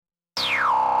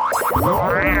I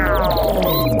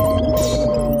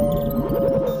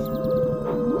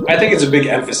think it's a big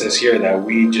emphasis here that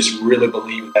we just really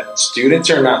believe that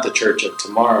students are not the church of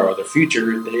tomorrow or the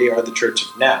future. They are the church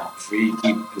of now. If we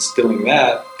keep instilling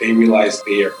that, they realize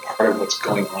they are part of what's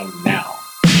going on now.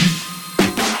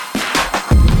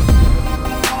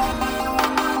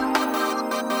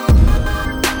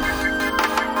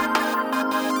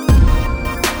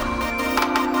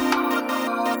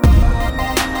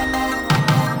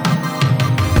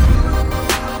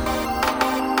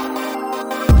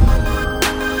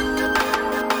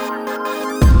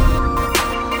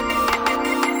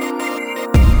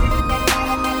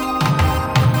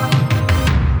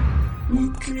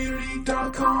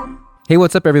 Hey,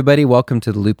 what's up, everybody? Welcome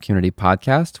to the Loop Community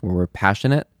Podcast, where we're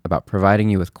passionate about providing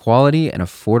you with quality and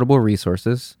affordable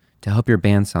resources to help your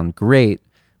band sound great,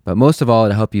 but most of all,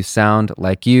 to help you sound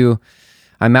like you.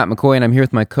 I'm Matt McCoy, and I'm here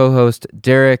with my co-host,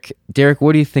 Derek. Derek,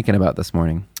 what are you thinking about this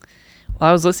morning? Well,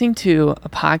 I was listening to a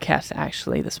podcast,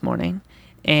 actually, this morning,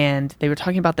 and they were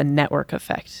talking about the network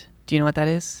effect. Do you know what that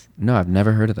is? No, I've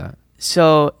never heard of that.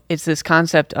 So it's this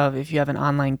concept of if you have an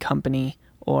online company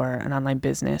or an online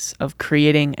business, of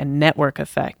creating a network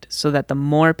effect so that the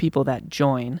more people that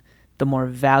join, the more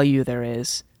value there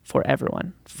is for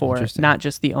everyone, for not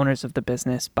just the owners of the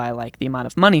business by like the amount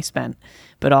of money spent,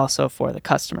 but also for the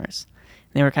customers.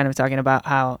 And they were kind of talking about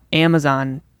how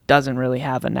Amazon doesn't really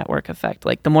have a network effect.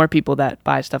 Like the more people that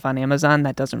buy stuff on Amazon,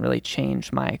 that doesn't really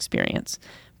change my experience.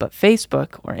 But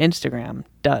Facebook or Instagram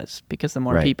does, because the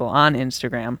more people on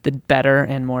Instagram, the better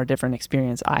and more different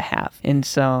experience I have. And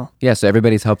so... yeah, so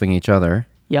everybody's helping each other.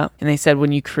 Yep. And they said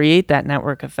when you create that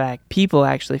network effect, people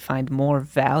actually find more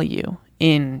value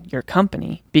in your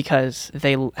company because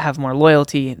they have more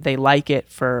loyalty. They like it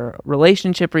for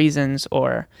relationship reasons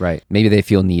or... right. Maybe they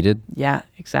feel needed. Yeah,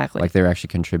 exactly. Like they're actually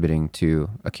contributing to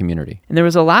a community. And there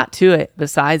was a lot to it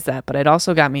besides that, but it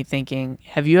also got me thinking,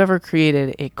 have you ever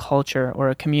created a culture or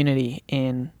a community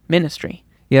in ministry?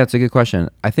 Yeah, it's a good question.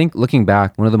 I think looking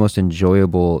back, one of the most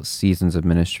enjoyable seasons of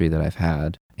ministry that I've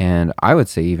had, and I would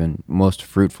say even most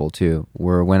fruitful too,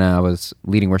 were when I was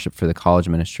leading worship for the college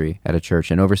ministry at a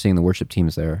church and overseeing the worship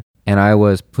teams there. And I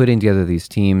was putting together these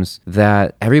teams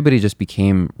that everybody just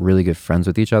became really good friends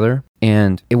with each other.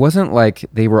 And it wasn't like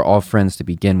they were all friends to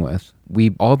begin with.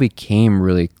 We all became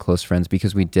really close friends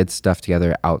because we did stuff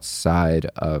together outside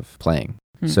of playing.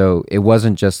 So it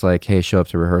wasn't just like, hey, show up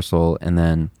to rehearsal and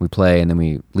then we play and then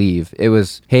we leave. It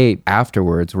was, hey,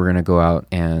 afterwards, we're going to go out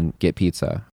and get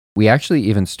pizza. We actually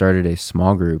even started a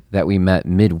small group that we met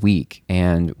midweek,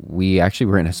 and we actually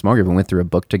were in a small group and went through a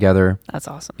book together. That's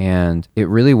awesome. And it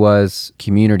really was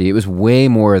community. It was way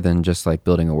more than just like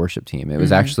building a worship team. It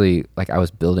was actually like I was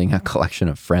building a collection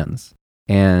of friends.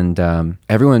 And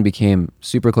everyone became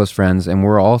super close friends, and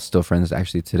we're all still friends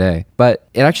actually today. But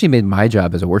it actually made my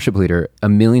job as a worship leader a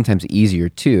million times easier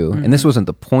too. And this wasn't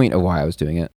the point of why I was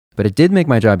doing it. But it did make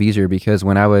my job easier because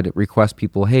when I would request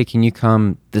people, hey, can you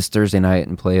come this Thursday night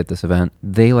and play at this event?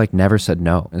 They like never said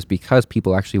no. It's because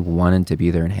people actually wanted to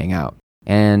be there and hang out.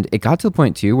 And it got to the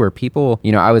point too where people,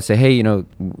 I would say, hey,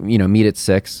 meet at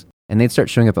 6. And they'd start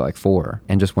showing up at like 4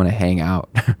 and just want to hang out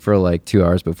for like 2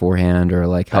 hours beforehand or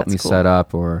like help me set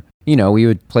up or, we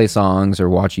would play songs or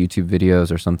watch YouTube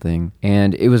videos or something.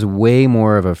 And it was way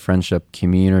more of a friendship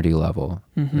community level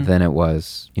than it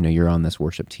was, you're on this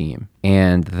worship team.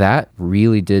 And that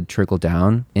really did trickle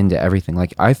down into everything.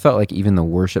 Like I felt like even the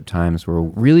worship times were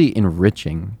really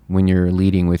enriching when you're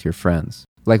leading with your friends.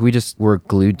 Like we just were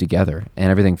glued together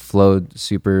and everything flowed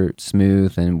super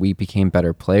smooth and we became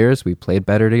better players. We played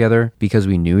better together because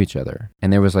we knew each other.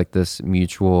 And there was like this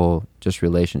mutual just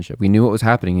relationship. We knew what was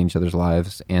happening in each other's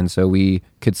lives. And so we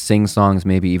could sing songs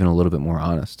maybe even a little bit more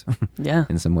honest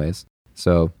in some ways.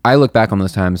 So I look back on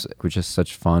those times with just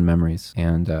such fond memories.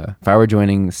 And if I were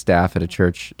joining staff at a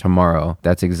church tomorrow,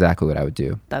 that's exactly what I would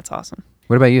do. That's awesome.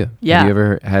 What about you? Yeah. Have you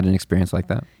ever had an experience like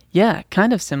that? Yeah,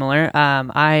 kind of similar.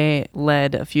 I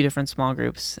led a few different small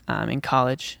groups in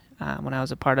college when I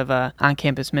was a part of a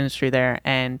on-campus ministry there,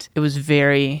 and it was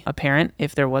very apparent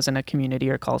if there wasn't a community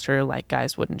or culture, like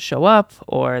guys wouldn't show up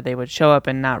or they would show up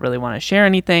and not really want to share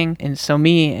anything. And so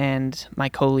me and my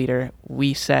co-leader,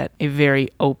 we set a very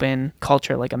open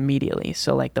culture like immediately.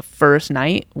 So like the first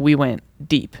night we went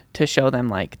deep to show them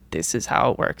like this is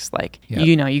how it works. Like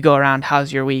you go around,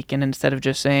 how's your week, and instead of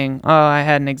just saying, oh, I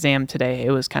had an exam today,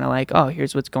 it was kind of like, oh,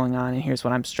 here's what's going on and here's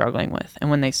what I'm struggling with. And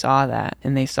when they saw that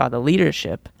and they saw the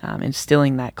leadership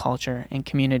instilling that culture and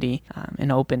community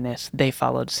and openness, they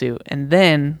followed suit. And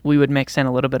then we would mix in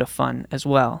a little bit of fun as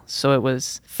well. So it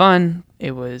was fun,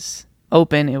 it was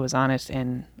open, it was honest,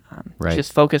 and Right.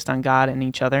 just focused on God and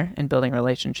each other and building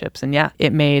relationships. And yeah,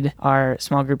 it made our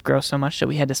small group grow so much that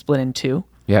we had to split in two.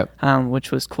 Yep.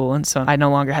 Which was cool. And so I no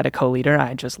longer had a co-leader.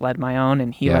 I just led my own,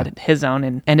 and he Yeah. led his own,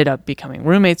 and ended up becoming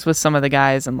roommates with some of the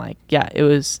guys. And it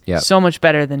was so much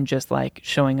better than just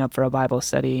showing up for a Bible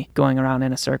study, going around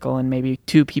in a circle, and maybe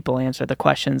two people answer the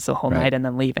questions the whole night and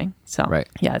then leaving. So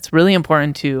yeah, it's really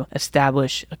important to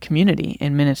establish a community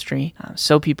in ministry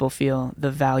so people feel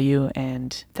the value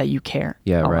and that you care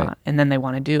a lot. And then they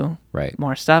want to do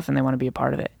more stuff, and they want to be a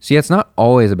part of it. So yeah, it's not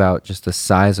always about just the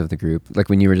size of the group. Like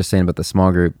when you were just saying about the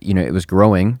small group, it was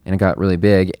growing and it got really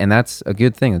big, and that's a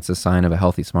good thing. It's a sign of a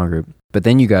healthy small group. But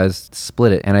then you guys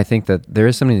split it, and I think that there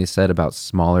is something to be said about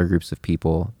smaller groups of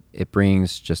people. It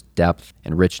brings just depth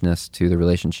and richness to the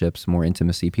relationships, more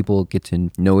intimacy. People get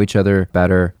to know each other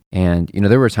better. And,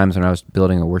 there were times when I was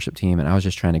building a worship team and I was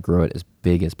just trying to grow it as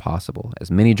big as possible. As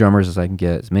many drummers as I can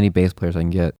get, as many bass players I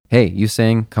can get. Hey, you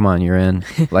sing? Come on, you're in.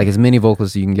 As many vocals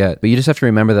as you can get. But you just have to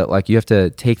remember that, you have to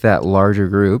take that larger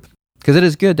group, because it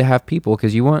is good to have people,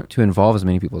 because you want to involve as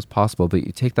many people as possible, but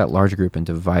you take that larger group and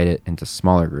divide it into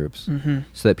smaller groups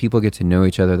so that people get to know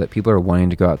each other, that people are wanting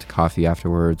to go out to coffee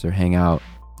afterwards or hang out.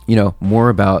 More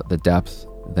about the depth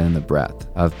than the breadth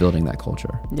of building that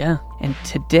culture. Yeah. And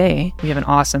today we have an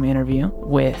awesome interview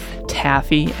with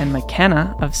Taffy and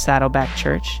McKenna of Saddleback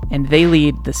Church, and they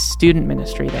lead the student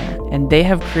ministry there. And they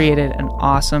have created an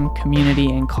awesome community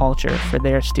and culture for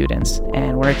their students.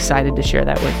 And we're excited to share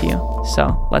that with you.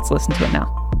 So let's listen to it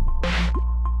now.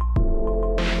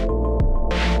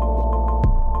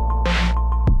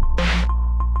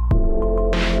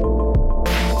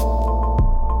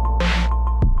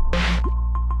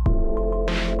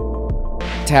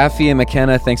 Taffy and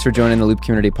McKenna, thanks for joining the Loop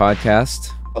Community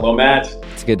Podcast. Hello, Matt.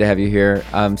 It's good to have you here.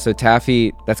 So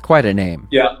Taffy, that's quite a name.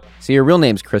 Yeah. So your real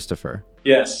name's Christopher.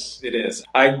 Yes, it is.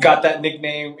 I got that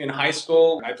nickname in high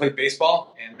school. I played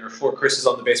baseball, and there were 4 Chris's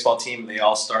on the baseball team. They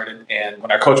all started. And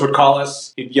when our coach would call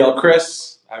us, he'd yell,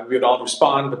 "Chris." We would all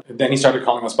respond, but then he started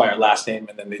calling us by our last name,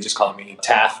 and then they just called me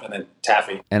Taff and then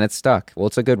Taffy. And it's stuck. Well,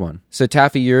 it's a good one. So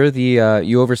Taffy, you're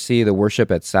you oversee the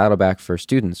worship at Saddleback for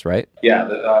students, right? Yeah,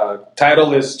 the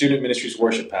title is Student Ministries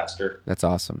Worship Pastor. That's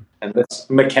awesome. And that's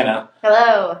McKenna.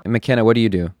 Hello. And McKenna, what do you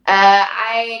do?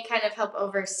 I kind of help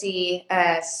oversee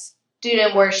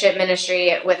student worship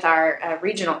ministry with our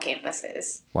regional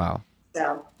campuses. Wow.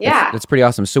 So, yeah. That's pretty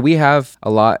awesome. So we have a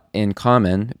lot in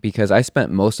common, because I spent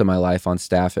most of my life on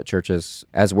staff at churches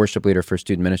as worship leader for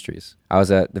student ministries. I was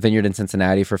at the Vineyard in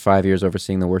Cincinnati for 5 years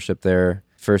overseeing the worship there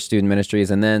for student ministries,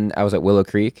 and then I was at Willow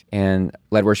Creek and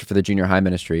led worship for the junior high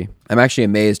ministry. I'm actually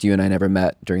amazed you and I never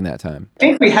met during that time. I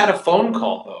think we had a phone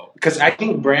call, though, because I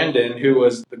think Brandon, who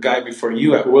was the guy before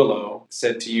you at Willow,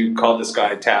 said to you, call this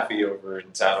guy Taffy over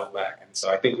in Saddleback. And so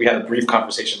I think we had a brief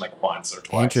conversation once or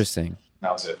twice. Interesting.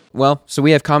 That was it. Well, so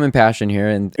we have common passion here,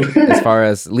 and as far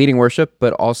as leading worship,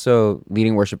 but also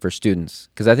leading worship for students,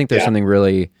 because I think there's something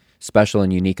really special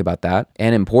and unique about that,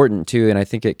 and important too, and I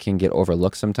think it can get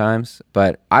overlooked sometimes.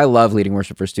 But I love leading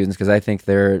worship for students because I think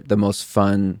they're the most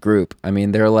fun group. I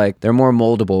mean, they're more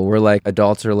moldable. We're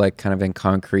adults are kind of in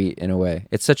concrete in a way.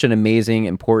 It's such an amazing,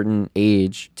 important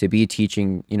age to be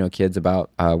teaching, kids about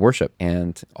worship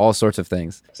and all sorts of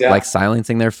things, like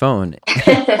silencing their phone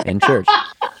in church.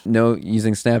 No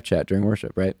using Snapchat during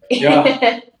worship, right?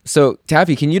 Yeah. So,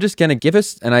 Taffy, can you just kind of give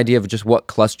us an idea of just what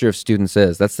Cluster of Students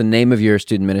is? That's the name of your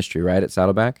student ministry, right, at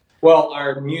Saddleback? Well,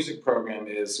 our music program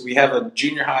is, we have a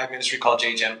junior high ministry called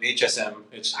HSM,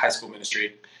 it's high school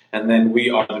ministry, and then we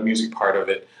are the music part of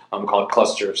it, called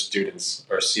Cluster of Students,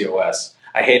 or COS.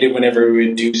 I hate it whenever we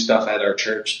would do stuff at our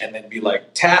church and then be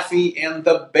like, Taffy and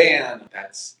the band.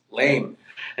 That's lame.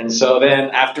 And so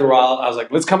then after a while, I was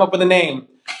like, let's come up with a name.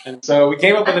 And so we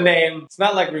came up with a name. It's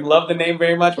not like we love the name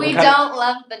very much. We don't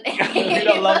love the name. We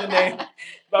don't love the name,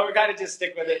 but we kind of just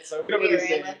stick with it. So we don't really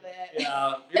say, we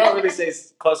don't really say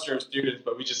Cluster of Students,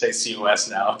 but we just say COS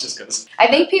now, just because. I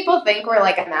think people think we're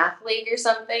like a math league or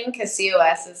something, because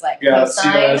COS is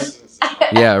cosine. COS is,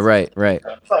 yeah, right.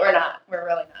 But we're not. We're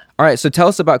really not. All right, so tell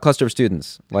us about Cluster of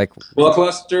Students. Well,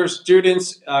 Cluster of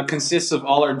Students consists of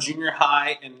all our junior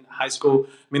high and high school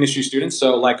ministry students.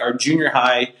 So our junior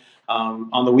high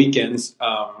on the weekends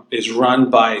is run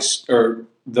by, or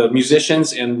the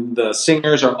musicians and the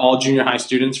singers are all junior high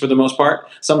students for the most part.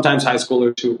 Sometimes high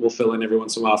schoolers who will fill in every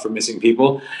once in a while for missing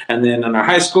people. And then in our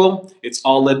high school, it's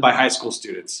all led by high school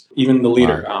students, even the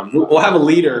leader. We'll have a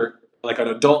leader, an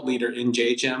adult leader in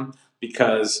JHM,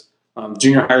 because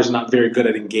junior hires are not very good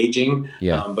at engaging.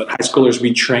 But high schoolers,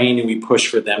 we train and we push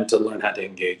for them to learn how to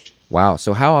engage. Wow.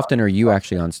 So how often are you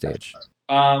actually on stage?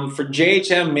 For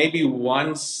JHM, maybe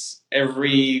once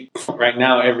every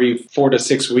 4 to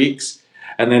 6 weeks.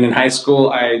 And then in high school,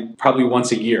 I probably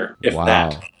once a year, if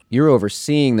that. You're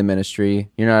overseeing the ministry.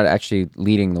 You're not actually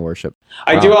leading the worship.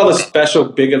 I do all the special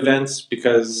big events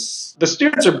because the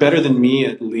students are better than me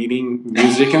at leading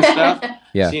music and stuff.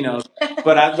 Yeah. So,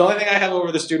 but the only thing I have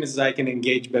over the students is I can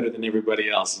engage better than everybody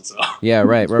else. And so. Yeah,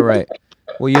 right.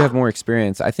 Well, you have more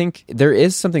experience. I think there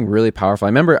is something really powerful. I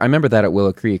remember that at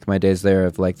Willow Creek, my days there,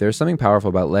 of like, there's something powerful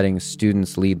about letting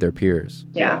students lead their peers.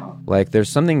 Yeah. Like, there's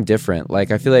something different.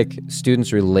 Like, I feel like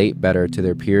students relate better to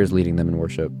their peers leading them in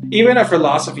worship. Even our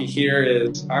philosophy here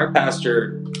is our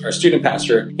student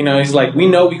pastor, he's like, we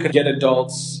know we could get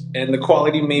adults and the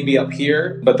quality may be up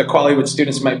here, but the quality with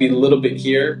students might be a little bit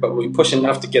here, but we push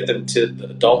enough to get them to the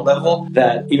adult level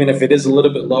that even if it is a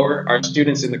little bit lower, our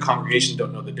students in the congregation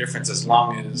don't know the difference as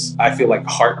long as I feel like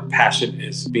heart and passion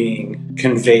is being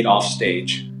conveyed off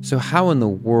stage. So how in the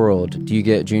world do you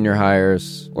get junior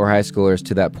hires or high schoolers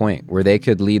to that point where they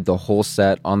could lead the whole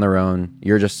set on their own?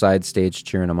 You're just side stage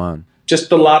cheering them on.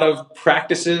 Just a lot of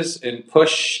practices and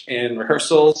push and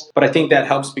rehearsals. But I think that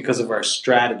helps because of our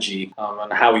strategy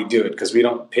on how we do it, because we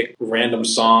don't pick random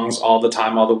songs all the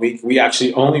time, all the week. We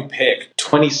actually only pick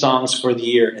 20 songs for the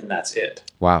year, and that's it.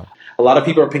 Wow. A lot of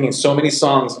people are picking so many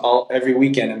songs every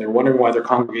weekend, and they're wondering why their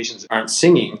congregations aren't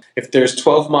singing. If there's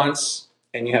 12 months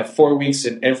and you have 4 weeks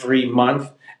in every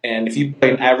month, and if you play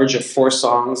an average of 4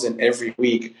 songs in every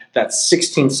week, that's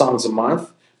 16 songs a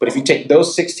month. But if you take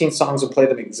those 16 songs and play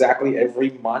them exactly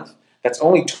every month, that's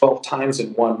only 12 times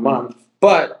in 1 month.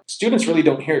 But students really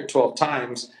don't hear it 12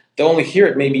 times. They'll only hear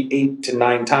it maybe 8 to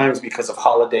 9 times because of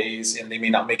holidays, and they may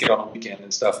not make it on a weekend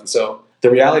and stuff. And so the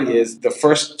reality is the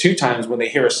first 2 times when they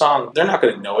hear a song, they're not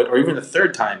going to know it. Or even the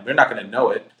 3rd time, they're not going to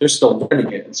know it. They're still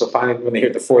learning it. And so finally, when they hear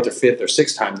it the 4th or 5th or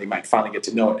 6th time, they might finally get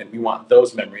to know it. And we want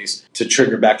those memories to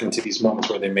trigger back into these moments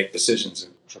where they make decisions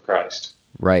for Christ.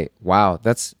 Right. Wow.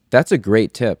 That's a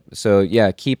great tip. So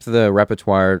yeah, keep the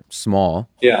repertoire small.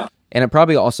 Yeah. And it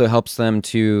probably also helps them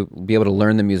to be able to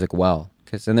learn the music well,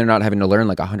 because then they're not having to learn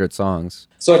like 100 songs.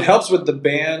 So it helps with the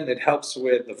band, it helps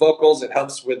with the vocals, it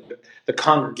helps with the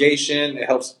congregation, it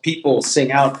helps people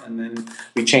sing out, and then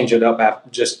we change it up after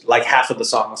just like half of the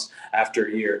songs after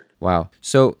a year. Wow.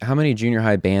 So how many junior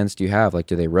high bands do you have? Like,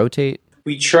 do they rotate?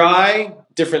 We try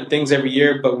different things every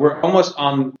year, but we're almost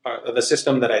on the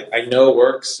system that I know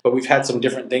works, but we've had some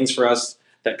different things for us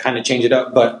that kind of change it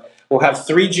up. But we'll have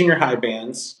 3 junior high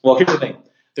bands. Well, here's the thing.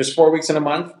 There's 4 weeks in a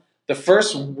month. The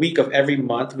first week of every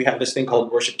month, we have this thing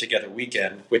called Worship Together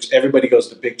Weekend, which everybody goes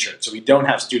to Big Church. So we don't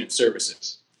have student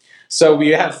services. So we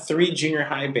have 3 junior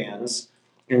high bands.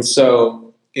 And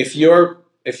so if you're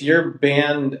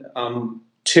band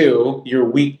 2, you're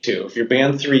week 2. If you're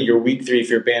band 3, you're week 3. If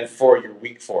you're band 4, you're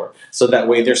week 4. So that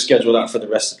way they're scheduled out for the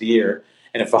rest of the year.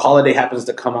 And if a holiday happens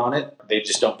to come on it, they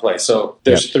just don't play. So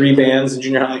there's 3 bands in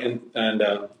junior high and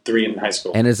 3 in high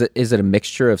school. And is it a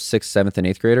mixture of 6th, 7th, and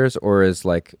 8th graders, or is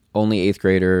like only 8th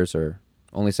graders or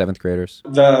only 7th graders?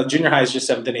 The junior high is just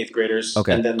 7th and 8th graders.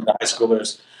 Okay. And then the high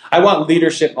schoolers. I want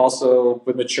leadership also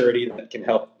with maturity that can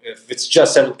help. If it's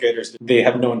just 7th graders, they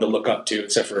have no one to look up to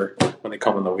except for when they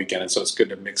come on the weekend. And so it's good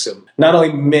to mix them. Not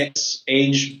only mix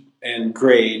age and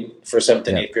grade for 7th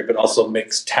and 8th grade, but also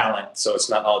mix talent. So it's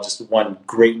not all just one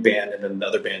great band and then the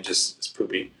other band just is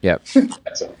poopy. Yep.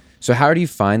 So how do you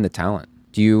find the talent?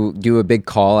 Do you do a big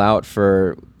call out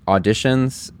for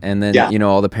auditions, and then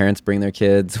all the parents bring their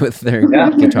kids with their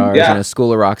guitars in a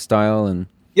School of Rock style? And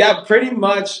yeah, pretty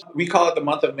much. We call it the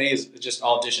month of May is just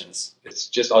auditions. It's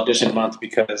just audition month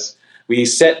because we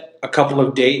set a couple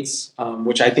of dates,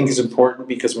 which I think is important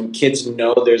because when kids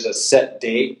know there's a set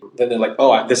date, then they're like,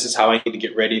 oh, this is how I need to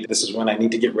get ready. This is when I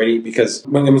need to get ready. Because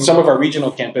when some of our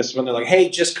regional campus, when they're like, hey,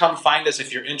 just come find us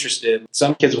if you're interested,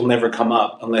 some kids will never come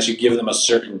up unless you give them a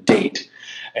certain date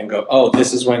and go, oh,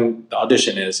 this is when the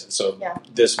audition is. And so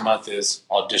this month is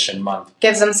audition month.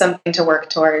 Gives them something to work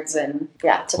towards and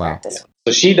to practice. Yeah.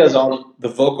 So she does all the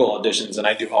vocal auditions and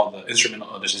I do all the instrumental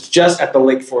auditions just at the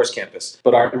Lake Forest campus.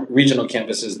 But our regional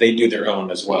campuses, they do their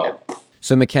own as well.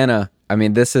 So McKenna, I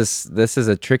mean, this is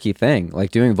a tricky thing.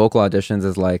 Like doing vocal auditions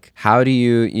is like, how do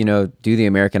you do the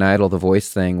American Idol, The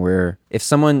Voice thing where if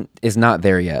someone is not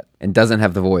there yet and doesn't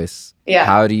have the voice,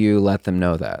 how do you let them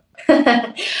know that?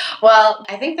 Well,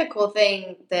 I think the cool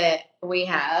thing that we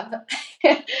have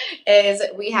is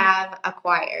we have a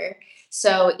choir.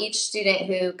 So each student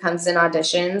who comes in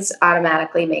auditions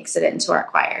automatically makes it into our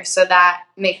choir. So that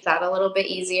makes that a little bit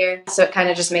easier. So it kind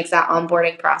of just makes that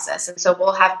onboarding process. And so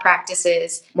we'll have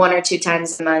practices 1 or 2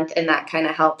 times a month, and that kind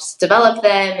of helps develop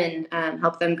them and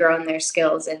help them grow in their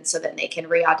skills, and so that they can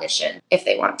re-audition if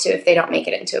they want to, if they don't make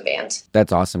it into a band.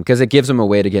 That's awesome because it gives them a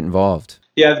way to get involved.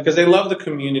 Yeah, because they love the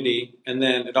community. And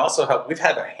then it also helped. We've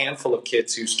had a handful of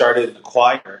kids who started in the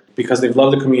choir because they've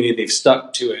loved the community, they've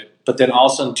stuck to it. But then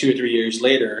also 2 or 3 years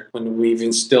later, when we've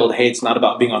instilled, hey, it's not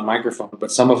about being on microphone,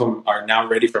 but some of them are now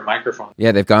ready for microphone.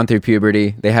 Yeah, they've gone through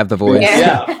puberty. They have the voice.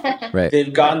 Yeah. Right.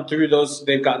 They've gone through those.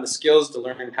 They've gotten the skills to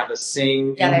learn how to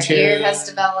sing. Yeah, in their ear tune. has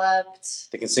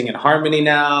developed. They can sing in harmony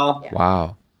now. Yeah.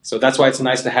 Wow. So that's why it's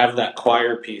nice to have that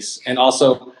choir piece. And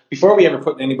also, before we ever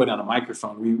put anybody on a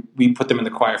microphone, we put them in the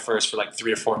choir first for like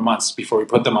 3 or 4 months before we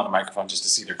put them on the microphone just to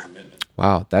see their commitment.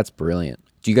 Wow, that's brilliant.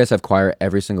 Do you guys have choir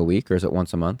every single week or is it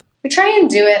once a month? We try and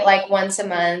do it like once a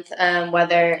month,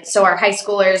 so our high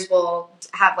schoolers will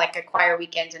have like a choir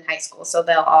weekend in high school. So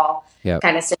they'll all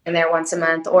kind of sit in there once a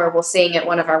month, or we'll sing at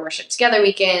one of our Worship Together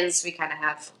weekends. We kind of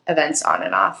have events on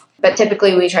and off. But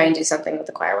typically we try and do something with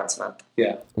the choir once a month.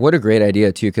 Yeah. What a great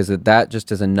idea too, because that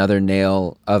just is another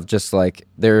nail of just like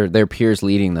their peers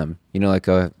leading them, like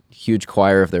a huge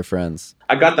choir of their friends.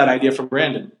 I got that idea from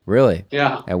Brandon. Really?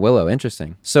 Yeah. At Willow.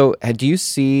 Interesting. So do you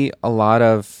see a lot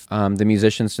of the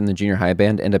musicians from the junior high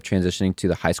band end up transitioning to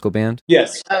the high school band?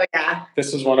 Yes. Oh, yeah.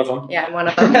 This is one of them. Yeah, one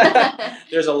of them.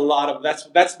 There's a lot of,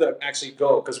 that's the actually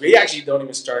goal, because we actually don't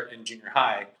even start in junior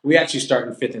high. We actually start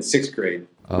in 5th and 6th grade.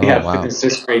 We have 5th and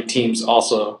 6th grade teams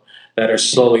also that are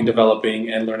slowly developing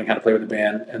and learning how to play with the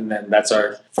band. And then that's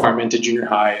our farm into junior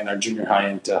high, and our junior high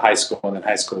into high school, and then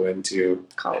high school into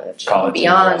college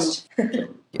beyond.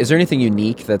 Is there anything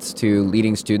unique that's to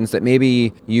leading students that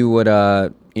maybe you would,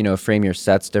 frame your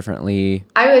sets differently?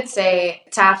 I would say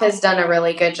TAF has done a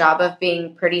really good job of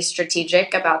being pretty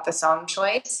strategic about the song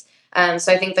choice.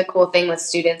 So I think the cool thing with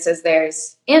students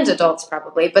is and adults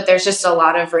probably, but there's just a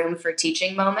lot of room for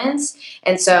teaching moments.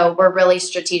 And so we're really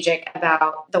strategic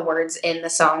about the words in the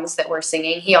songs that we're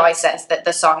singing. He always says that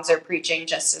the songs are preaching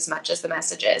just as much as the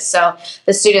messages. So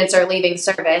the students are leaving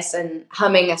service and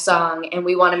humming a song, and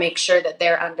we want to make sure that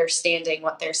they're understanding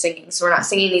what they're singing. So we're not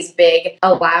singing these big,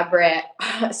 elaborate,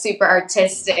 super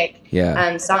artistic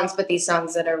songs, but these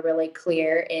songs that are really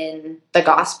clear in the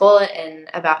gospel and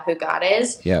about who God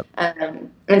is. Yep.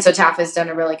 And so TAF has done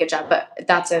a really good job, but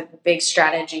that's a big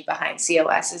strategy behind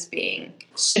COS, is being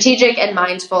strategic and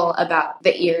mindful about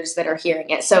the ears that are hearing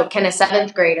it. So can a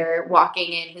 7th grader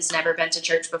walking in who's never been to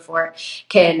church before,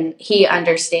 can he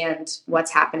understand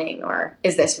what's happening, or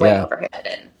is this way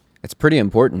overhead? It's pretty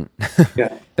important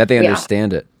that they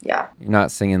understand it. Yeah. You're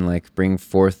not singing like bring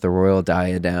forth the royal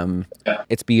diadem. Yeah.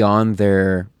 It's beyond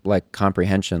their like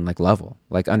comprehension, like level,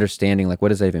 like understanding, like what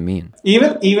does that even mean?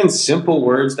 Even simple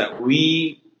words that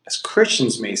we as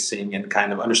Christians may sing and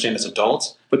kind of understand as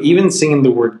adults, but even singing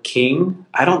the word king,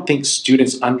 I don't think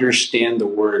students understand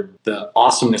the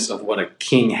awesomeness of what a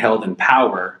king held in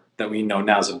power that we know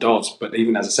now as adults. But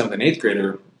even as a 7th and 8th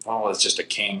grader, it's just a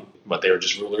king, but they were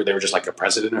just ruler. They were just like a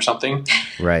president or something.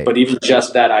 Right. But even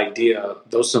just that idea,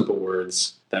 those simple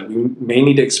words that we may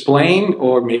need to explain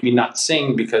or maybe not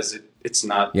sing because it's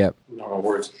not normal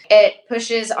words. It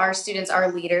pushes our students,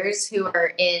 our leaders who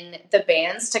are in the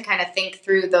bands, to kind of think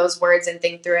through those words and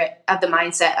think through it of the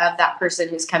mindset of that person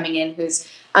who's coming in, who's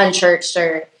unchurched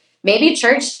or maybe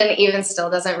church and even still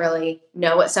doesn't really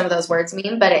know what some of those words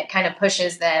mean, but it kind of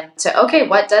pushes them to, okay,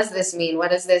 what does this mean?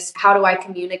 What is this? How do I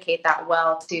communicate that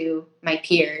well to my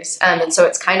peers? And so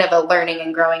it's kind of a learning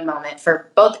and growing moment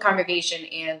for both the congregation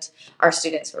and our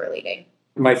students who are leading.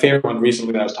 My favorite one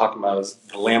recently that I was talking about is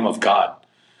the Lamb of God.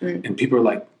 And people are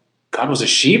like, God was a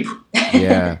sheep?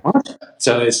 Yeah.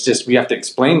 So it's just, we have to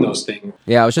explain those things.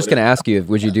 Yeah, I was just going to ask you,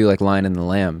 would you do like Lion and the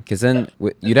Lamb? Because then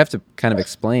you'd have to kind of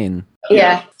explain.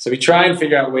 Yeah. So we try and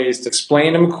figure out ways to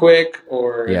explain them quick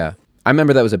or... Yeah. I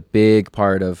remember that was a big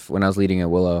part of when I was leading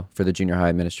at Willow for the junior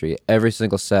high ministry. Every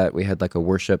single set, we had like a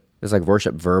worship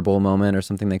verbal moment or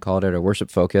something they called it, or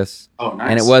worship focus. Oh, nice.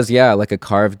 And it was, like a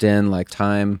carved in like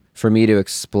time for me to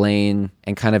explain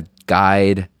and kind of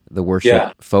guide the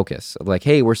worship focus of like,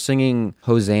 hey, we're singing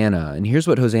Hosanna, and here's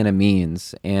what Hosanna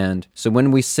means. And so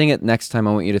when we sing it next time,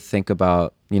 I want you to think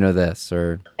about, this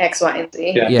or X, Y, and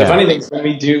Z. Yeah. The funny thing is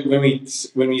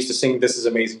when we used to sing This Is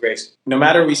Amazing Grace, no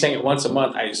matter we sang it once a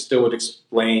month, I still would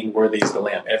explain Worthy is the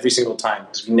Lamb every single time,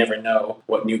 because we never know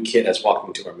what new kid has walked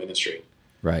into our ministry.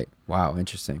 Right. Wow.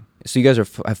 Interesting. So you guys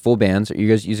have full bands. Are you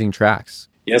guys using tracks?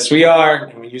 Yes, we are.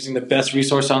 And we're using the best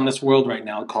resource on this world right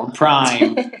now called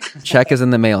Prime. Check is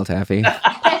in the mail, Taffy.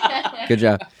 Good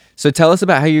job. So tell us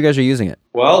about how you guys are using it.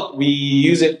 Well, we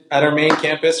use it at our main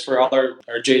campus for all our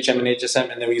JHM and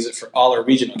HSM, and then we use it for all our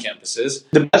regional campuses.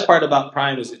 The best part about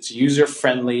Prime is it's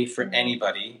user-friendly for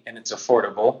anybody, and it's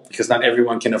affordable because not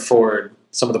everyone can afford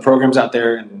some of the programs out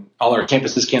there, and all our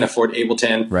campuses can't afford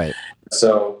Ableton. Right.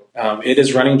 So it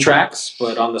is running tracks,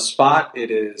 but on the spot, it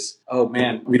is, oh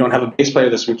man, we don't have a bass player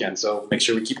this weekend, so make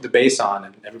sure we keep the bass on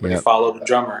and everybody follow the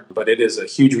drummer. But it is a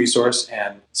huge resource,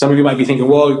 and some of you might be thinking,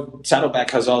 well,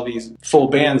 Saddleback has all these full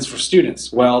bands for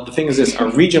students. Well, the thing is this,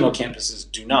 our regional campuses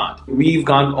do not. We've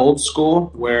gone old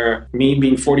school, where me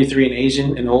being 43 and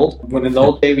Asian and old, when in the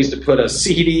old days we used to put a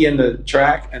CD in the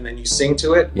track and then you sing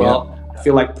to it. Well, I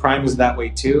feel like Prime is that way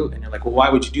too. And you're like, well, why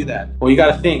would you do that? Well, you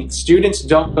got to think. Students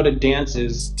don't go to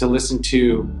dances to listen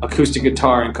to acoustic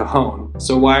guitar and cajon.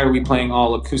 So why are we playing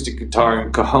all acoustic guitar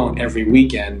and cajon every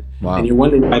weekend? Wow. And you're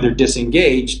wondering why they're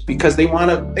disengaged, because they want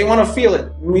to feel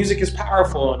it. Music is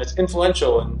powerful and it's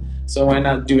influential. And so why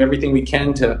not do everything we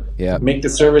can to make the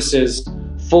services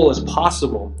full as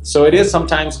possible? So it is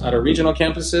sometimes at our regional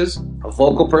campuses, a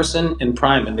vocal person in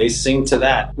Prime, and they sing to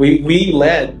that. We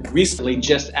led recently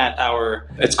just at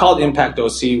it's called Impact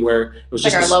OC, where it was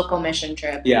like just our local mission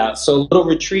trip. Yeah, so a little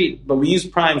retreat, but we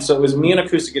used Prime. So it was me and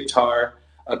acoustic guitar,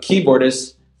 a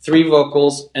keyboardist, 3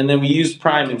 vocals, and then we used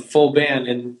Prime in full band,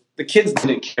 and the kids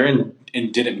didn't care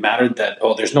and didn't matter that,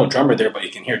 oh, there's no drummer there, but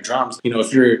you can hear drums. You know,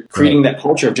 if you're creating that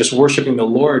culture of just worshiping the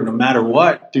Lord no matter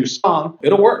what through song,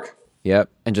 it'll work. Yep.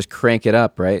 And just crank it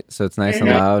up, right? So it's nice and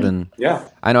loud. And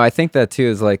I know, I think that too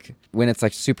is like when it's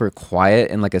like super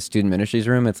quiet in like a student ministries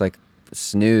room, it's like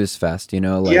snooze fest, you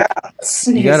know? Like,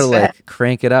 you gotta like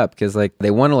crank it up because like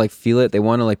they want to like feel it. They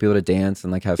want to like be able to dance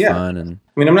and like have fun. And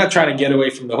I mean, I'm not trying to get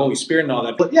away from the Holy Spirit and all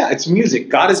that, but it's music.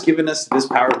 God has given us this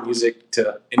power of music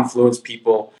to influence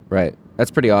people. Right.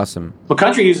 That's pretty awesome. Well,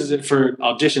 country uses it for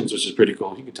auditions, which is pretty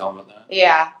cool. You can tell them about that.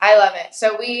 Yeah, I love it.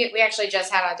 So we actually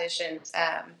just had auditions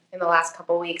in the last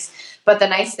couple weeks. But the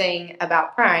nice thing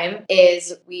about Prime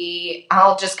is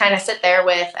I'll just kind of sit there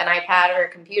with an iPad or a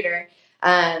computer,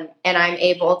 and I'm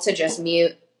able to just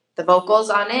mute the vocals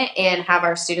on it and have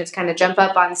our students kind of jump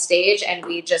up on stage, and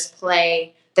we just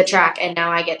play the track. And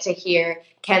now I get to hear,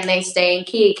 can they stay in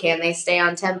key? Can they stay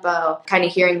on tempo? Kind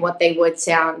of hearing what they would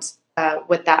sound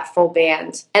with that full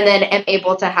band. And then am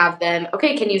able to have them,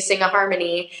 okay, can you sing a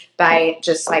harmony, by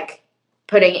just like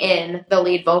putting in the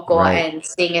lead vocal and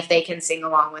seeing if they can sing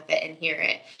along with it and hear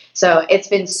it. So it's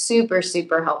been super,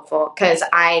 super helpful because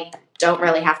I don't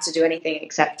really have to do anything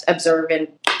except observe and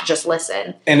just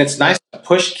listen. And it's nice to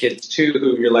push kids too,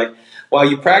 who you're like, well,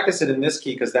 you practice it in this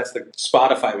key because that's the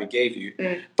Spotify we gave you.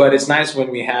 But it's nice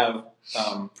when we have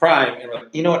Prime and we're like,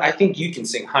 you know what, I think you can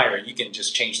sing higher. You can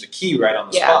just change the key right on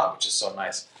the spot, which is so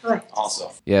nice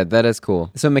also. Yeah, that is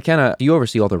cool. So McKenna, you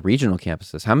oversee all the regional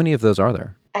campuses. How many of those are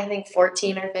there? I think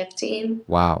 14 or 15.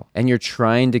 Wow. And you're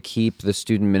trying to keep the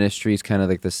student ministries kind of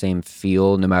like the same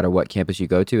feel no matter what campus you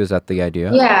go to? Is that the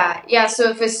idea? Yeah. So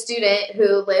if a student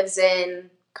who lives in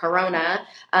Corona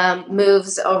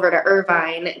moves over to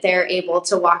Irvine, they're able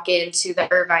to walk into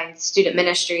the Irvine student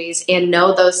ministries and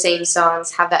know those same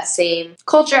songs, have that same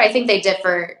culture. I think they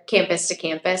differ campus to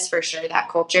campus for sure, that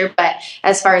culture. But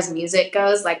as far as music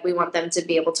goes, like we want them to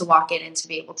be able to walk in and to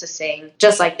be able to sing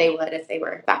just like they would if they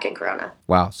were back in Corona.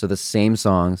 Wow. So the same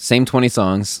songs, same 20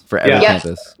 songs for every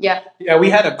campus. Yeah, we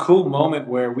had a cool moment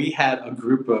where we had a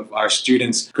group of our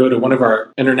students go to one of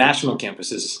our international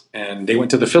campuses, and they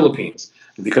went to the Philippines.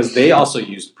 Because they also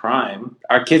used Prime,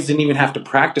 our kids didn't even have to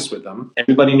practice with them.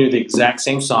 Everybody knew the exact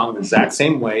same song, the exact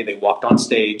same way. They walked on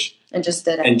stage and just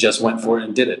did it. And just went for it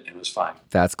and did it. It was fine.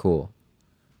 That's cool.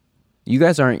 You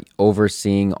guys aren't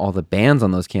overseeing all the bands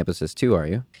on those campuses too, are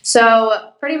you?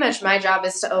 So pretty much my job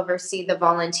is to oversee the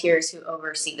volunteers who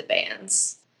oversee the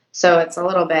bands. So it's a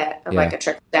little bit of like a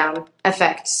trickle-down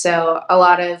effect. So a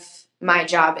lot of my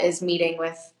job is meeting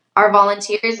with our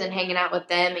volunteers and hanging out with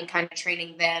them and kind of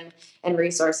training them and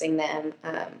resourcing them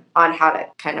on how to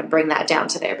kind of bring that down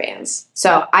to their bands.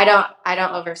 So I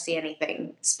don't oversee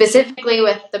anything specifically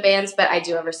with the bands, but I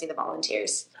do oversee the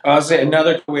volunteers. I'll say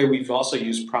another way we've also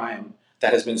used Prime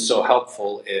that has been so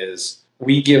helpful is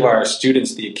we give our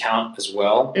students the account as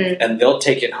well, and they'll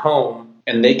take it home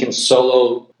and they can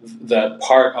solo the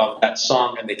part of that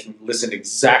song and they can listen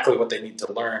exactly what they need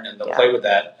to learn, and they'll play with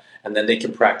that. And then they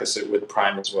can practice it with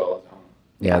Prime as well at home.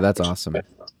 Yeah, that's awesome.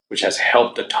 Which has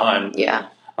helped a ton. Yeah.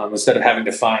 Instead of having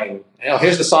to find,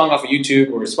 here's the song off of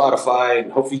YouTube or Spotify,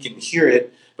 and hopefully you can hear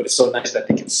it. But it's so nice that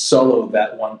they can solo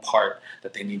that one part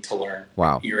that they need to learn.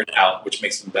 Wow. Hear it out, which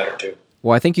makes them better too.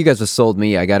 Well, I think you guys have sold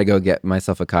me. I got to go get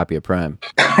myself a copy of Prime.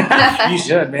 You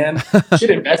should, man. You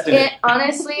should invest in it.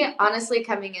 Honestly,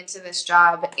 coming into this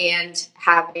job and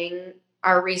having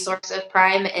our resource of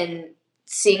Prime and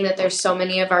seeing that there's so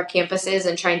many of our campuses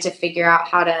and trying to figure out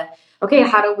how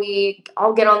do we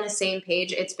all get on the same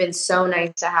page? It's been so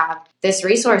nice to have this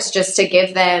resource just to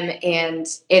give them, and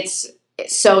it's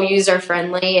so user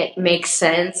friendly. It makes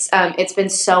sense. It's been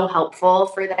so helpful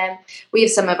for them. We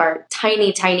have some of our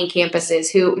tiny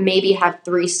campuses who maybe have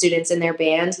 3 students in their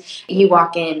band. You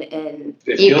walk in and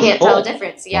you can't tell the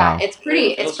difference. Yeah, Wow. it's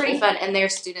pretty fun, and their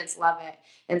students love it.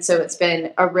 And so it's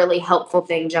been a really helpful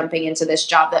thing jumping into this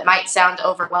job that might sound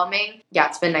overwhelming. Yeah,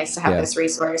 it's been nice to have this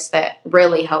resource that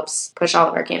really helps push all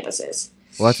of our campuses.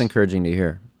 Well, that's encouraging to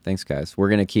hear. Thanks, guys. We're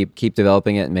gonna keep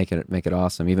developing it and make it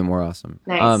awesome, even more awesome.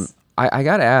 Nice. I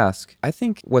got to ask, I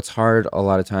think what's hard a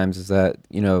lot of times is that,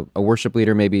 a worship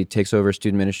leader maybe takes over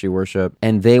student ministry worship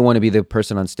and they want to be the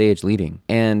person on stage leading.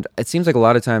 And it seems like a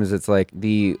lot of times it's like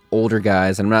the older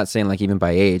guys, and I'm not saying like even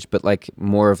by age, but like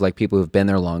more of like people who've been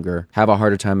there longer, have a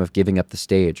harder time of giving up the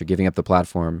stage or giving up the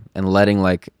platform and letting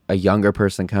like a younger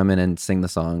person come in and sing the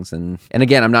songs. And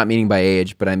again, I'm not meaning by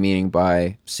age, but I'm meaning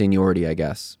by seniority, I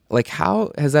guess. Like,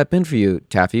 how has that been for you,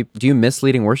 Taffy? Do you miss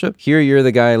leading worship? Here, you're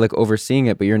the guy like overseeing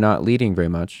it, but you're not leading very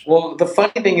much. Well, the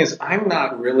funny thing is, I'm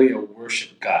not really a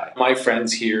worship guy. My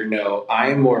friends here know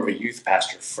I'm more of a youth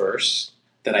pastor first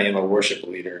than I am a worship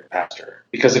leader pastor.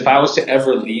 Because if I was to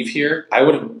ever leave here, I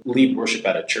wouldn't lead worship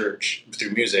at a church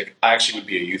through music. I actually would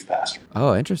be a youth pastor.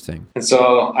 Oh, interesting. And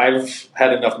so I've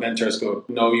had enough mentors go,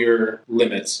 know your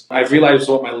limits. I've realized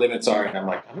what my limits are, and I'm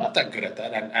like, I'm not that good at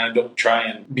that. And I don't try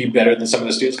and be better than some of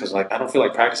the students because like I don't feel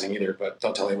like practicing either, but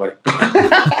don't tell anybody.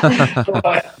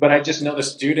 but I just know the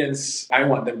students, I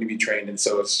want them to be trained. And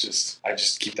so I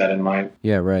just keep that in mind.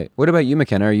 Yeah, right. What about you,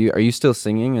 McKenna? Are you still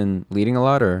singing and leading a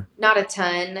lot, or? Not a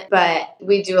ton, but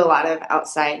we do a lot of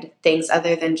outside things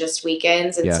other than just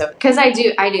weekends. And so, because I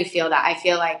do feel that. I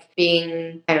feel like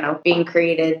being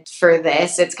created for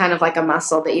this, it's kind of like a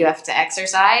muscle that you have to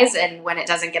exercise. And when it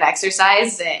doesn't get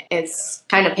exercised, it's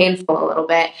kind of painful a little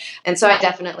bit. And so I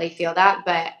definitely feel that.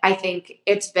 But I think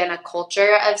it's been a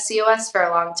culture of COS for a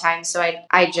long time. So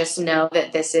I just know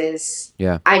that this is,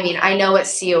 I know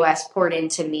what COS poured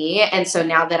into me. And so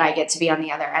now that I get to be on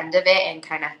the other end of it and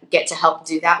kind of get to help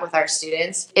do that with our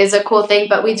students is a cool thing.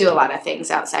 But we do a lot of things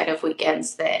outside of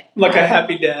weekends that... Like a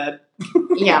happy dad.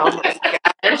 Yeah, oh my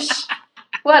gosh.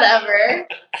 Whatever.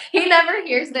 He never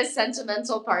hears this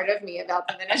sentimental part of me about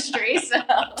the ministry, so...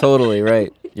 Totally,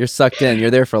 right. You're sucked in.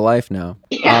 You're there for life now.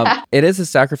 Yeah. It is a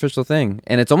sacrificial thing,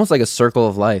 and it's almost like a circle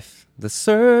of life. The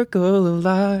circle of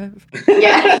life.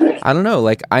 Yeah. I don't know.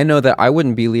 Like, I know that I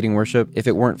wouldn't be leading worship if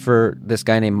it weren't for this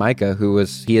guy named Micah,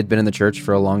 he had been in the church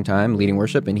for a long time leading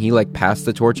worship, and he like passed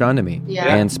the torch on to me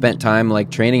and spent time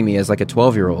like training me as like a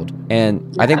 12-year-old.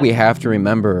 And I think we have to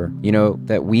remember,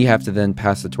 that we have to then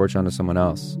pass the torch on to someone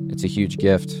else. It's a huge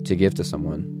gift to give to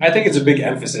someone. I think it's a big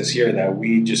emphasis here that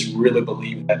we just really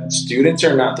believe that students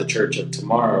are not the church of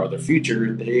tomorrow or the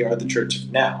future. They are the church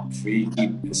of now. If we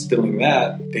keep instilling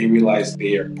that, they realize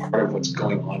they are part of what's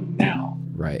going on now.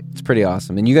 Right. It's pretty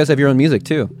awesome. And you guys have your own music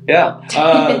too. Yeah.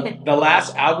 The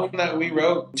last album that we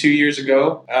wrote 2 years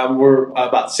ago, we're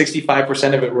about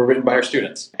 65% of it were written by our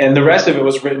students. And the rest of it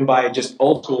was written by just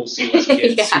old school COS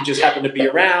kids who just happened to be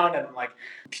around and like,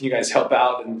 can you guys help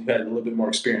out? And who had a little bit more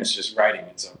experience just writing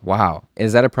and so. Wow.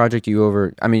 Is that a project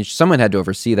someone had to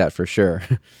oversee that for sure.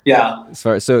 Yeah.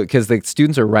 Because the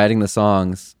students are writing the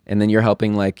songs and then you're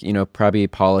helping probably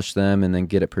polish them and then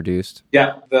get it produced.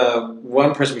 Yeah. The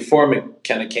one person before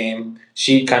McKenna came,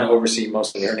 she kind of oversee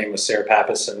most of it. Her name was Sarah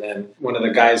Pappas. And then one of the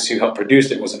guys who helped produce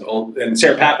it was and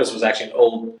Sarah Pappas was actually an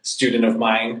old student of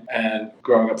mine and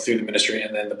growing up through the ministry.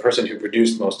 And then the person who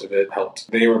produced most of it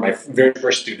helped. They were my very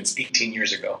first students 18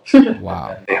 years ago.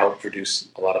 Wow. And they helped produce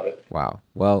a lot of it. Wow.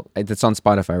 Well, it's on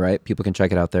Spotify, right? People can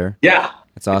check it out there. Yeah.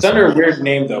 It's awesome. It's under a weird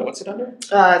name, though. What's it under?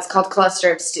 It's called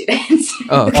Cluster of Students.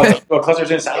 Oh, okay. Cluster of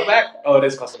Students Saddleback? Oh, it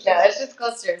is Cluster of Students. No, it's just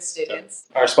Cluster of Students.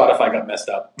 Our Spotify got messed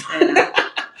up.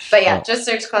 But yeah, just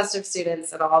search Cluster of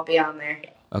Students. It'll all be on there.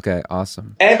 Okay,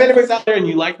 awesome. And if anybody's out there and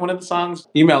you like one of the songs,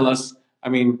 email us.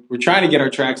 We're trying to get our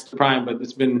tracks to Prime, but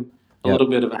it's been a little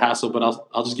bit of a hassle, but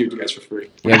I'll just give it to you guys for free.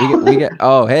 Yeah, we get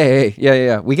oh, hey.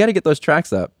 Yeah. We got to get those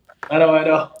tracks up. I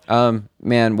know.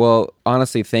 Man, well,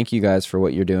 honestly, thank you guys for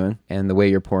what you're doing and the way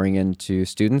you're pouring into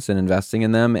students and investing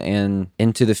in them and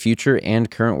into the future and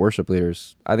current worship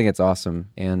leaders. I think it's awesome.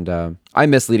 And I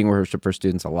miss leading worship for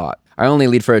students a lot. I only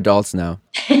lead for adults now.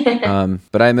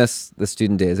 But I miss the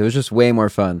student days. It was just way more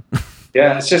fun.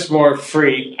 Yeah, it's just more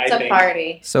free, I It's a think.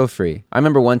 party. So free. I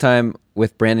remember one time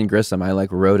with Brandon Grissom, I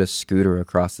like rode a scooter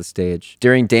across the stage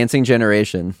during Dancing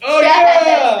Generation. Oh,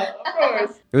 yeah! Of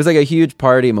course. It was like a huge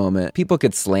party moment. People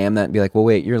could slam that and be like, well,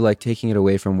 wait, you're like taking it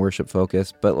away from worship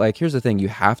focus. But like, here's the thing. You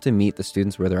have to meet the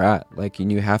students where they're at. Like, and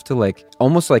you have to like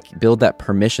almost like build that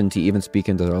permission to even speak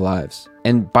into their lives.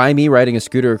 And by me riding a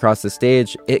scooter across the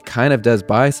stage, it kind of does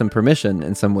buy some permission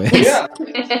in some ways. Yeah.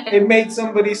 It made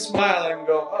somebody smile and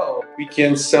go, oh, we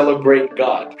can celebrate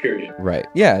God, period. Right.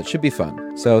 Yeah, it should be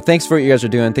fun. So thanks for what you guys are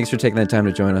doing. Thanks for taking the time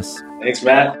to join us. Thanks,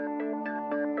 Matt.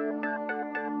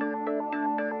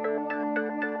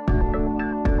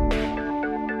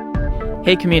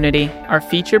 Hey community, our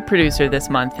featured producer this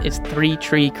month is 3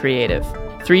 Tree Creative.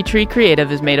 3 Tree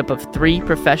Creative is made up of 3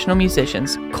 professional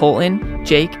musicians, Colton,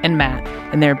 Jake, and Matt,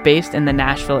 and they're based in the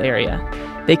Nashville area.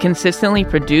 They consistently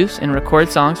produce and record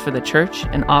songs for the church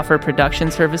and offer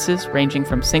production services ranging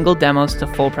from single demos to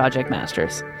full project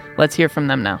masters. Let's hear from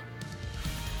them now.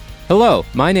 Hello,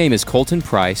 my name is Colton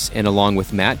Price, and along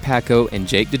with Matt Paco and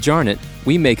Jake DeJarnett,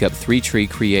 we make up 3 Tree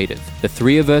Creative. The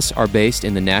 3 of us are based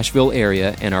in the Nashville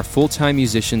area and are full-time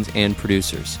musicians and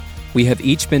producers. We have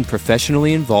each been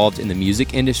professionally involved in the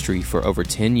music industry for over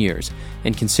 10 years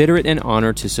and consider it an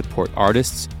honor to support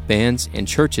artists, bands, and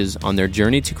churches on their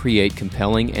journey to create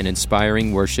compelling and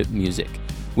inspiring worship music.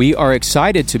 We are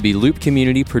excited to be Loop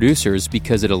Community producers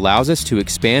because it allows us to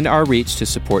expand our reach to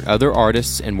support other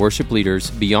artists and worship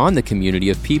leaders beyond the community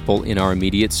of people in our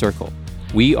immediate circle.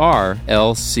 We are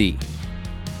LC.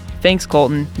 Thanks,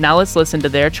 Colton. Now let's listen to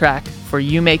their track, For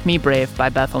You Make Me Brave by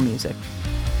Bethel Music.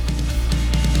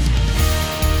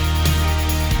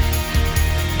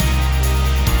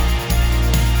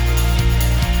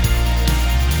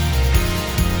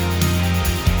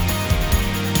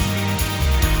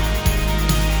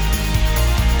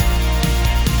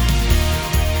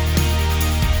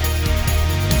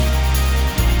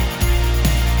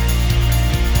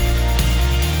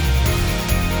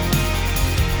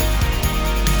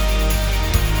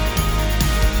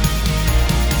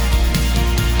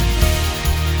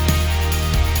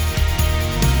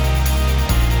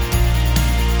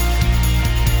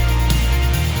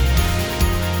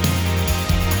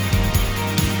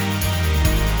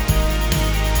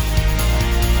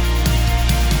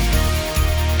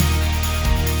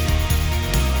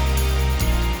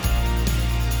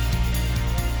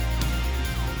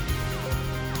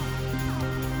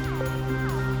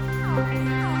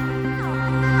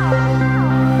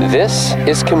 This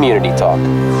is Community Talk.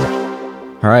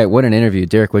 All right, what an interview.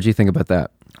 Derek, what do you think about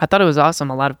that? I thought it was awesome.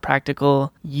 A lot of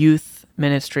practical youth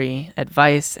ministry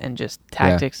advice and just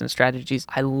tactics and strategies.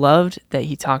 I loved that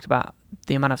he talked about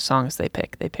the amount of songs they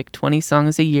pick. They pick 20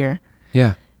 songs a year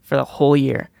Yeah, for the whole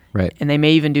year. right. And they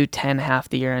may even do 10 half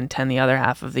the year and 10 the other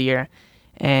half of the year.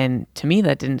 And to me,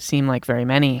 that didn't seem like very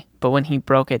many. But when he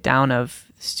broke it down of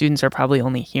students are probably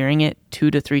only hearing it 2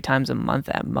 to 3 times a month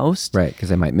at most. Right, because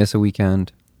they might miss a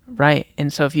weekend. Right.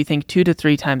 And so if you think 2 to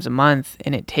 3 times a month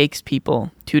and it takes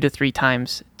people 2 to 3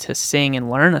 times to sing and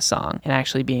learn a song and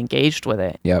actually be engaged with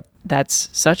it, Yep. that's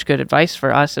such good advice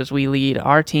for us as we lead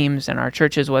our teams and our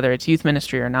churches, whether it's youth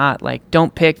ministry or not. Like,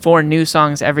 don't pick 4 new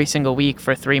songs every single week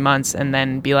for 3 months and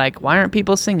then be like, why aren't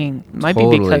people singing? It might be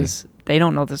Totally. because they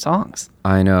don't know the songs.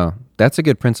 I know. That's a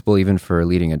good principle even for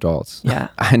leading adults. Yeah.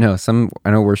 I know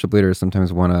worship leaders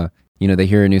sometimes want to, they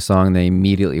hear a new song and they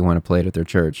immediately want to play it at their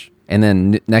church. And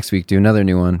then next week do another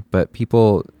new one, but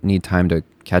people need time to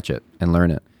catch it and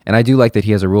learn it. And I do like that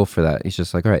he has a rule for that. He's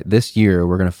just like, all right, this year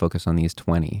we're going to focus on these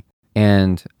 20.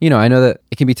 And, I know that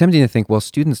it can be tempting to think, well,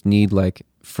 students need like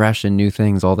fresh and new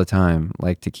things all the time,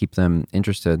 like to keep them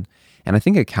interested. And I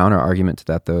think a counter argument to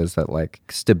that, though, is that like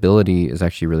stability is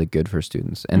actually really good for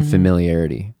students and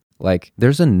familiarity. Like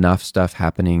there's enough stuff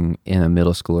happening in a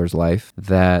middle schooler's life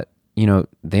that,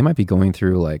 they might be going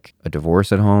through like a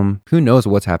divorce at home. Who knows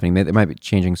what's happening? They might be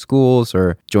changing schools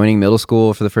or joining middle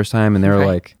school for the first time. And they're Right.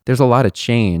 like, there's a lot of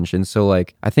change. And so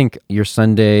like, I think your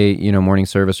Sunday, morning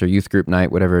service or youth group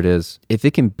night, whatever it is, if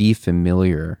it can be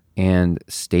familiar and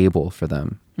stable for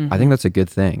them, I think that's a good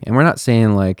thing. And we're not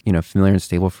saying like, familiar and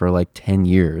stable for like 10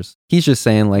 years. He's just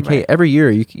saying like, hey, Right. every year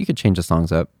you could change the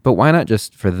songs up, but why not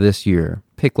just for this year,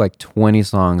 pick like 20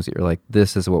 songs that you're like,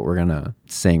 this is what we're going to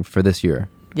sing for this year.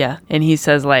 Yeah. And he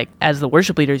says, like, as the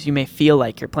worship leaders, you may feel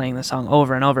like you're playing the song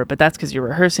over and over, but that's because you're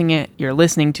rehearsing it, you're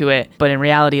listening to it. But in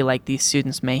reality, like, these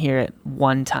students may hear it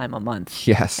 1 time a month.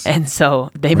 Yes. And so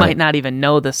they Right. might not even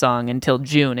know the song until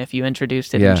June if you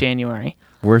introduced it Yeah. in January.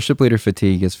 Worship leader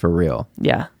fatigue is for real.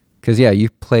 Yeah. Because, yeah, you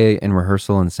play in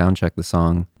rehearsal and sound check the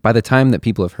song. By the time that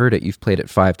people have heard it, you've played it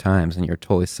 5 times and you're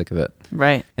totally sick of it.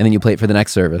 Right. And then you play it for the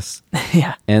next service.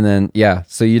 Yeah. And then, yeah,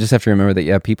 so you just have to remember that,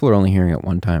 yeah, people are only hearing it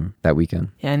one time that weekend.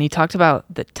 Yeah, and he talked about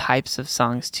the types of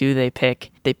songs too they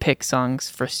pick. They pick songs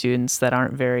for students that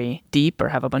aren't very deep or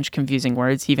have a bunch of confusing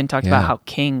words. He even talked about how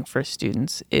king for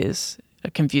students is a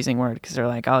confusing word because they're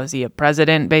like, oh, is he a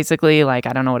president basically? Like,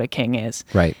 I don't know what a king is.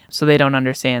 Right. So they don't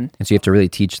understand. And so you have to really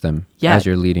teach them as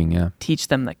you're leading, Teach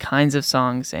them the kinds of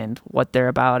songs and what they're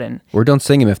about, and or don't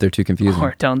sing them if they're too confusing.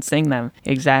 Or don't sing them.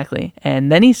 Exactly.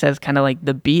 And then he says kind of like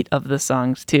the beat of the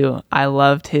songs too. I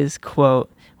loved his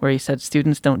quote where he said,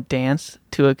 students don't dance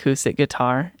to acoustic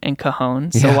guitar and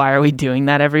cajon, so why are we doing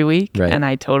that every week? Right. And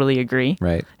I totally agree.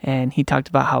 Right. And he talked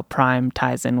about how Prime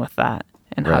ties in with that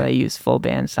and how they use full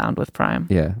band sound with Prime.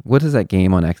 Yeah. What is that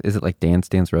game on X? Is it like Dance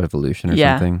Dance Revolution or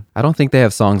Yeah. something? I don't think they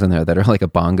have songs in there that are like a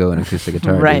bongo and acoustic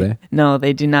guitar, Right. do they? No,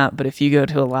 they do not. But if you go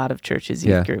to a lot of churches'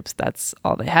 youth groups, that's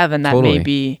all they have. And that Totally. may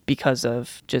be because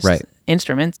of just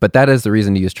instruments. But that is the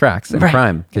reason to use tracks in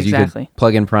Prime. Because you could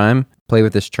plug in Prime, play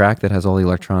with this track that has all the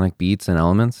electronic beats and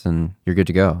elements, and you're good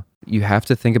to go. You have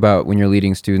to think about when you're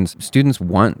leading students. Students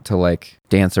want to like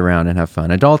dance around and have fun.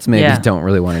 Adults maybe don't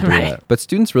really want to do that. But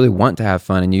students really want to have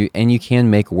fun, and you can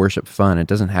make worship fun. It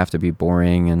doesn't have to be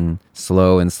boring and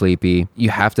slow and sleepy. You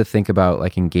have to think about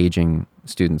like engaging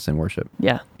students in worship.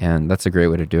 Yeah. And that's a great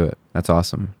way to do it. That's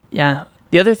awesome. Yeah.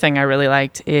 The other thing I really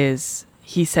liked is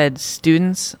he said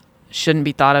students shouldn't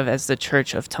be thought of as the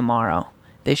church of tomorrow.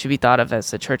 They should be thought of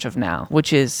as the church of now,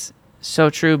 which is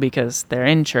so true because they're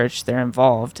in church, they're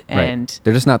involved, and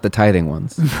they're just not the tithing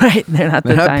ones. Right, they're not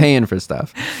paying for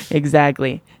stuff.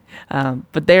 Exactly.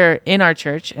 But they're in our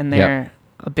church and they're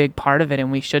a big part of it,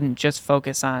 and we shouldn't just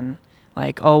focus on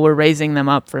like, oh, we're raising them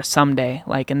up for someday,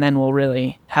 like, and then we'll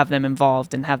really have them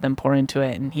involved and have them pour into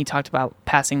it. And he talked about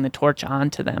passing the torch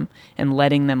on to them and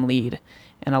letting them lead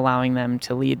and allowing them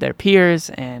to lead their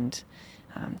peers and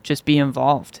just be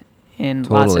involved in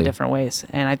lots of different ways.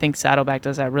 And I think Saddleback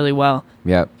does that really well.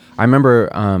 Yeah. I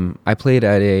remember I played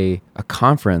at a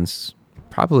conference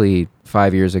probably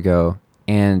 5 years ago,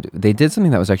 and they did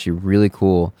something that was actually really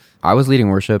cool. I was leading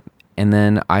worship, and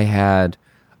then I had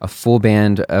a full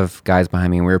band of guys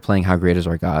behind me, and we were playing How Great Is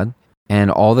Our God.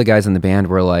 And all the guys in the band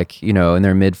were like, you know, in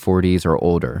their mid-40s or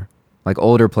older. Like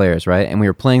older players, right? And we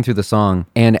were playing through the song.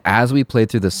 And as we played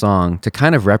through the song, to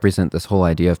kind of represent this whole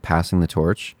idea of passing the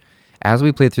torch, as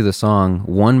we played through the song,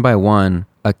 one by one,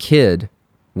 a kid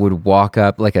would walk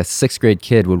up, like a 6th grade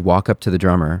kid would walk up to the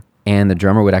drummer, and the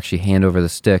drummer would actually hand over the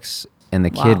sticks, and the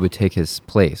kid would take his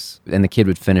place, and the kid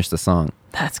would finish the song.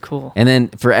 That's cool. And then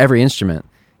for every instrument,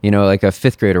 you know, like a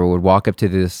 5th grader would walk up to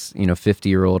this,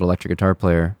 50-year-old electric guitar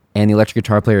player, and the electric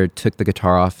guitar player took the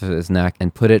guitar off of his neck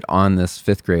and put it on this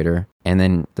 5th grader, and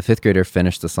then the 5th grader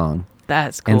finished the song.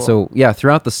 That's cool. And so,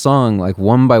 throughout the song, like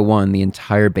one by one, the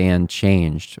entire band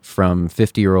changed from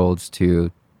 50-year-olds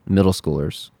to middle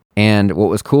schoolers. And what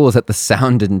was cool is that the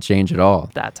sound didn't change at all.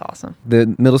 That's awesome.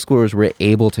 The middle schoolers were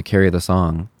able to carry the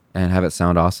song and have it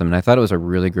sound awesome. And I thought it was a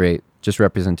really great just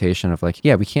representation of like,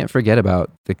 we can't forget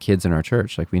about the kids in our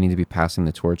church. Like, we need to be passing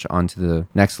the torch on to the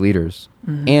next leaders.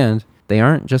 Mm-hmm. And they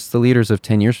aren't just the leaders of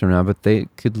 10 years from now, but they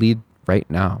could lead right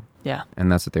now. Yeah.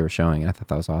 And that's what they were showing. And I thought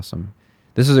that was awesome.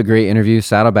 This is a great interview.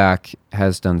 Saddleback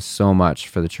has done so much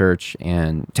for the church,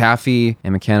 and Taffy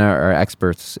and McKenna are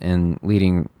experts in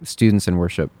leading students in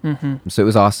worship. Mm-hmm. So it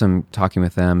was awesome talking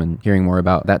with them and hearing more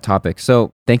about that topic.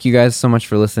 So thank you guys so much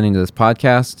for listening to this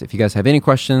podcast. If you guys have any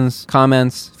questions,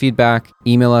 comments, feedback,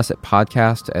 email us at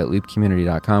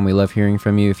podcast@loopcommunity.com. We love hearing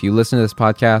from you. If you listen to this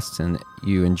podcast and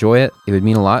you enjoy it, it would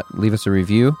mean a lot. Leave us a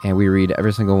review, and we read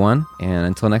every single one. And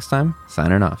until next time,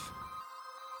 signing off.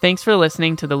 Thanks for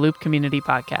listening to the Loop Community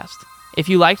Podcast. If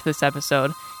you liked this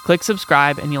episode, click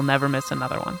subscribe and you'll never miss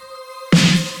another one.